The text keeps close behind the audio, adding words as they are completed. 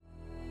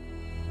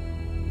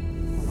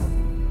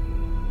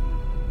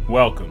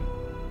Welcome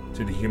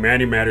to the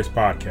Humanity Matters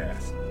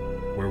podcast,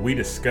 where we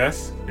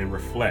discuss and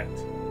reflect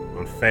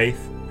on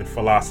faith and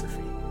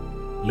philosophy,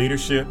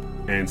 leadership,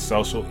 and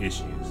social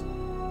issues.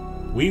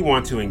 We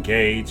want to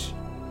engage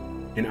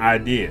in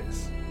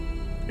ideas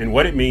and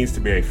what it means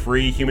to be a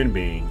free human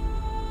being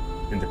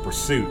in the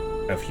pursuit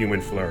of human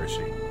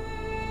flourishing.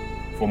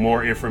 For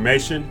more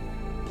information,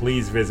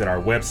 please visit our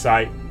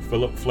website,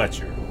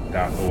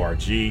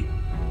 philipfletcher.org.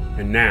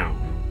 And now,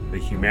 the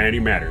Humanity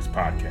Matters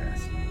podcast.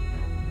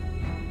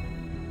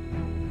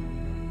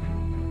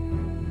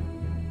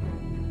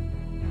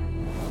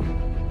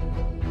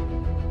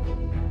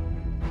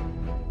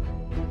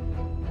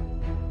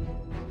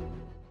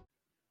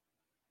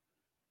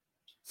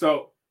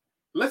 So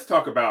let's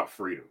talk about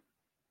freedom.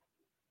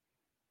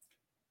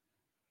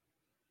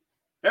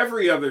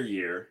 Every other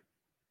year,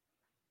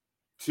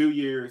 2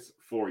 years,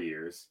 4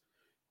 years,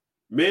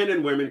 men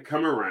and women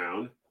come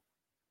around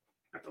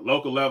at the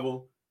local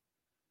level,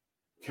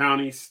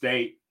 county,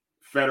 state,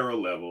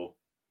 federal level,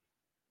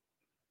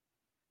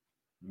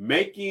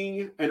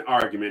 making an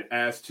argument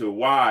as to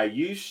why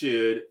you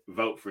should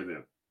vote for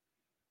them.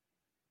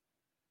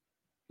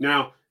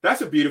 Now,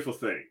 that's a beautiful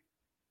thing.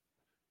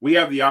 We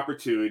have the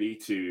opportunity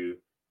to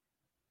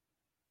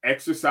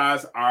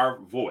exercise our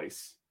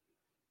voice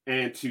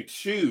and to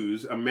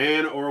choose a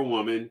man or a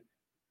woman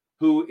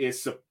who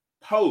is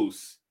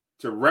supposed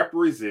to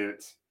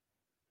represent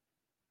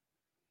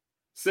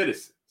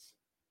citizens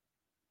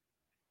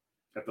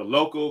at the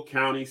local,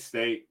 county,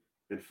 state,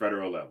 and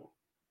federal level.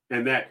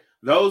 And that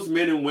those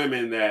men and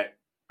women that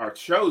are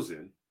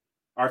chosen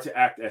are to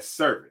act as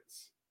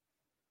servants.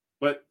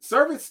 But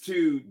servants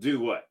to do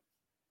what?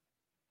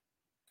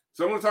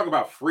 So I want to talk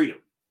about freedom.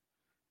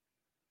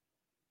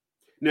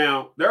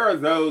 Now, there are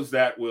those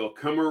that will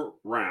come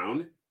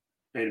around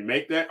and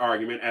make that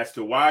argument as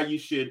to why you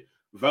should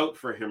vote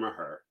for him or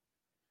her,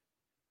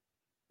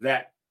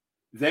 that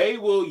they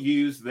will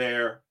use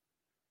their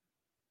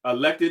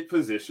elected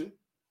position,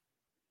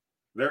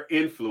 their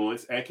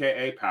influence,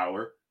 aka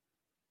power,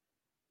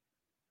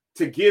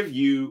 to give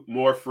you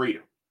more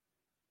freedom.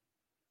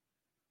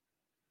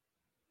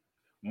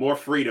 More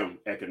freedom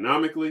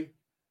economically,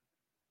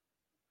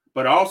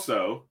 but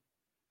also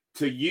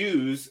to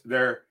use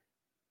their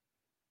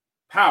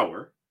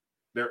power,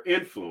 their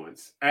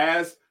influence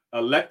as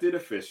elected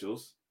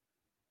officials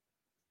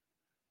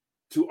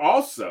to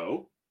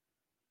also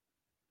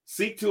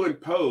seek to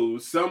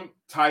impose some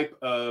type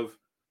of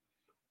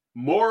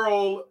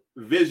moral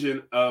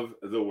vision of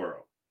the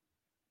world.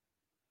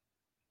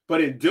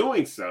 But in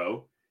doing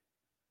so,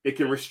 it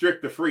can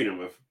restrict the freedom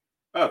of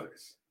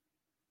others.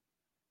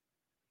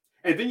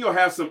 And then you'll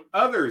have some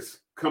others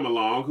come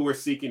along who are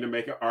seeking to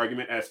make an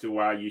argument as to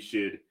why you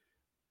should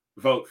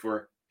vote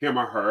for him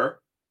or her.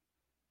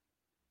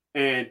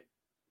 And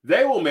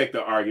they will make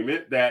the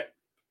argument that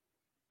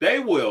they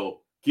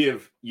will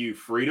give you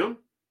freedom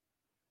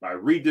by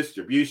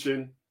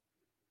redistribution,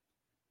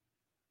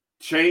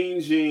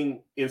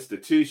 changing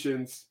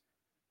institutions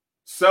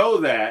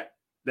so that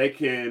they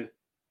can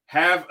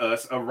have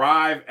us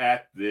arrive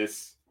at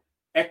this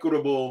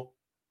equitable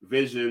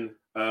vision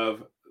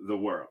of the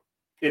world.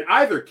 In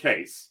either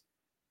case,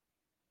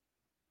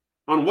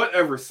 on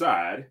whatever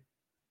side,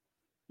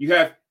 you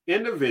have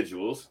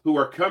individuals who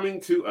are coming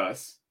to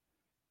us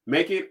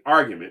making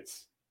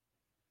arguments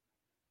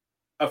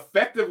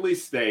effectively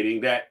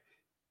stating that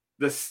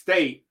the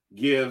state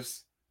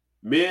gives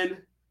men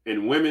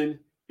and women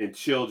and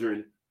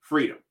children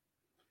freedom.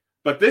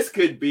 But this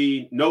could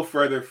be no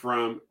further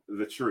from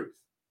the truth.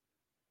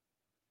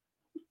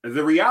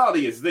 The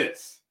reality is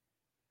this,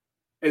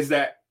 is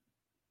that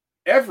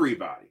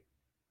everybody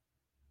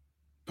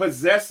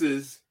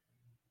possesses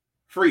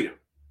freedom.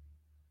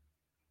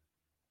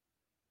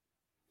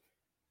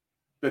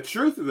 The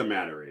truth of the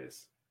matter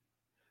is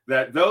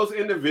that those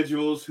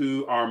individuals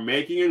who are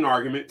making an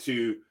argument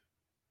to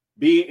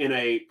be in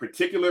a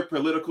particular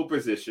political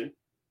position,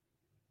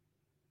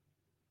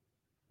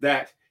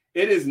 that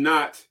it is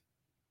not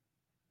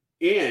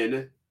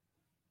in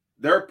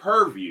their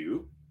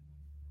purview,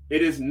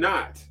 it is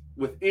not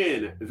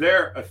within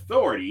their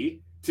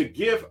authority to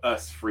give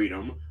us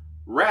freedom,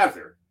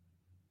 rather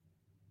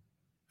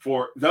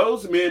for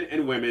those men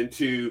and women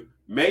to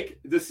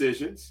make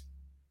decisions,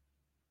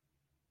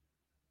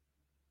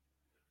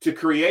 to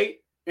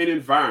create an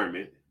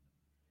environment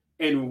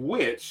in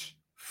which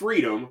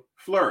freedom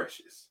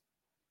flourishes.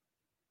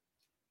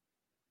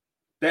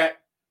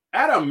 That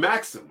at a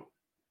maximum,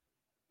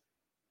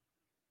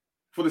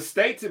 for the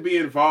state to be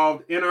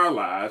involved in our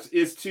lives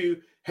is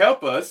to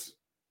help us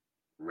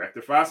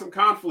rectify some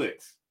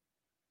conflicts.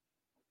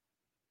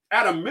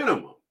 At a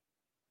minimum,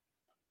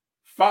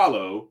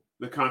 follow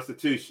the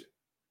Constitution.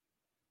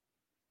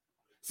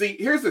 See,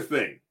 here's the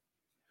thing.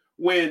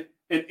 When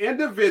an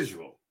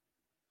individual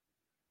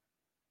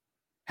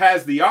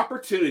has the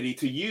opportunity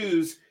to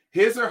use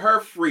his or her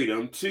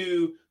freedom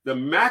to the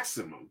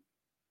maximum,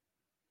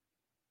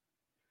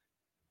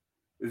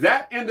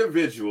 that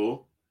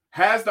individual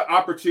has the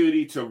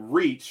opportunity to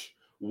reach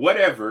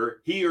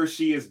whatever he or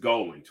she is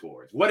going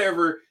towards,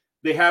 whatever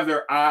they have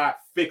their eye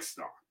fixed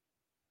on.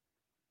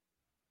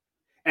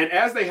 And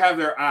as they have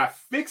their eye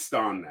fixed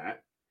on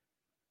that,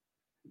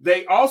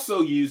 they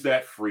also use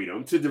that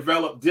freedom to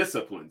develop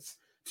disciplines,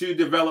 to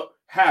develop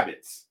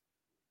habits.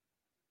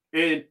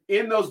 And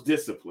in those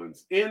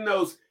disciplines, in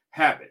those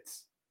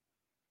habits,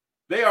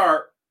 they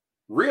are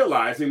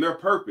realizing their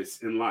purpose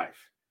in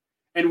life.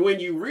 And when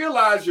you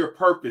realize your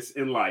purpose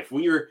in life,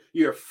 when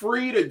you're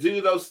free to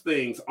do those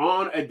things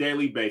on a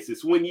daily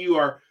basis, when you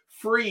are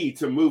free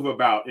to move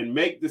about and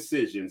make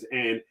decisions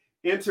and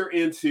enter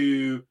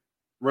into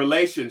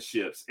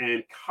relationships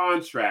and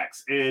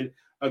contracts and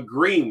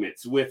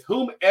agreements with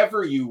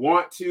whomever you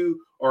want to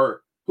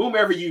or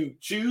whomever you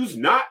choose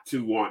not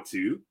to want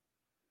to,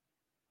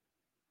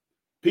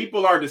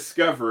 people are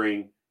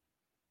discovering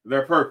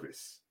their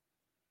purpose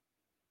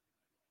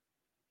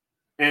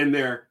and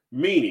their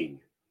meaning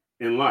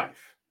in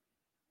life.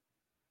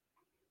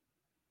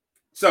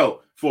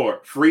 So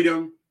for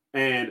freedom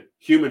and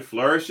human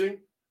flourishing,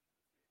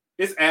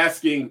 it's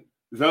asking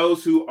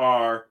those who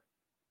are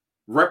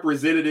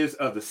representatives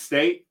of the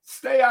state,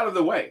 stay out of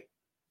the way.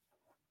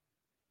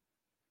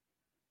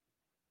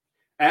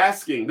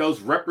 Asking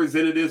those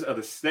representatives of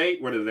the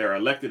state, whether they're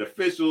elected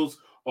officials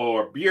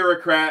or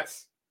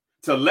bureaucrats,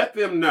 to let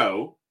them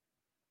know,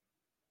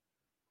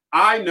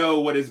 I know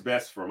what is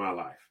best for my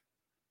life.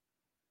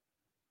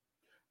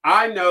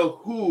 I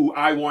know who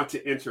I want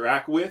to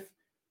interact with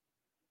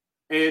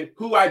and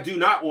who I do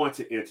not want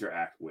to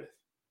interact with.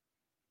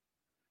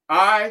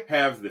 I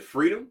have the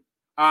freedom.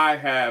 I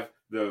have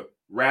the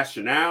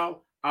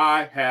rationale.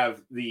 I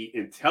have the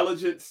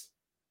intelligence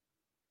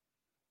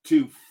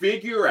to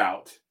figure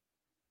out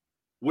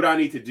what I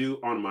need to do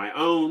on my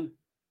own,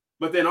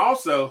 but then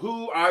also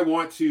who I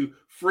want to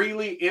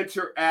freely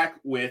interact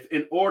with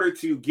in order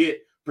to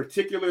get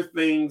particular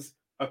things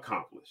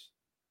accomplished.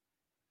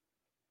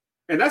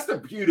 And that's the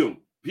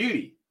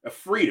beauty of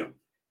freedom.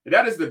 And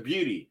that is the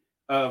beauty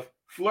of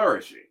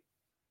flourishing.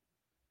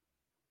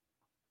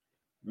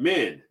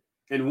 Men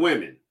and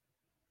women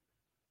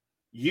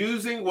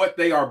using what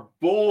they are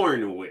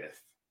born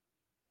with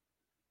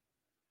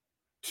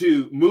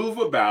to move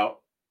about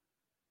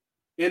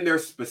in their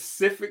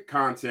specific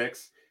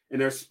context, in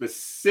their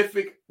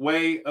specific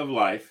way of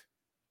life,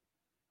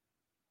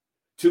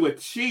 to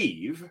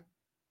achieve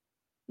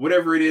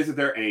whatever it is that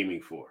they're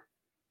aiming for.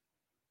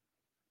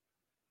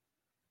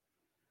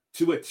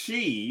 To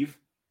achieve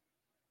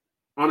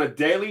on a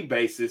daily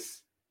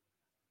basis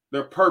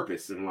their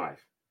purpose in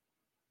life.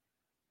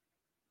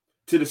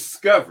 To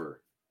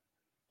discover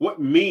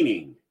what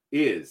meaning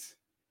is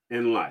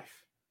in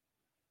life.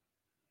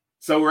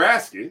 So we're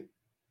asking,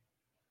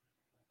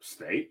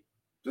 state,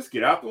 just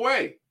get out the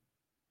way.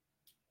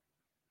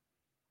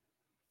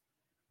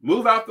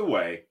 Move out the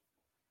way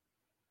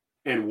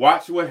and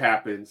watch what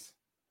happens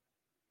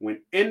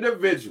when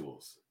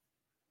individuals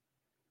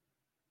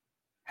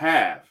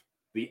have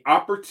the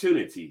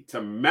opportunity to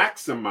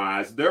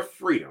maximize their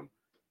freedom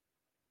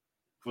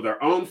for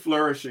their own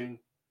flourishing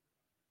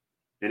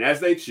and, as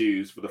they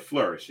choose, for the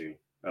flourishing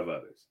of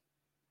others.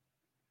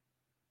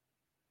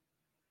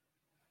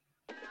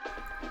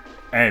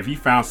 Hey, if you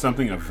found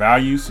something of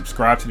value,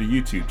 subscribe to the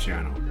YouTube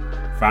channel.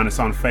 Find us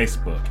on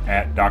Facebook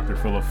at Dr.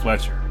 Philip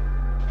Fletcher.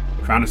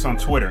 Find us on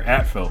Twitter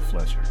at Philip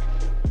Fletcher.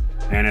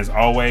 And as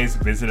always,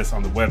 visit us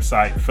on the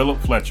website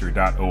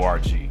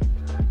philipfletcher.org.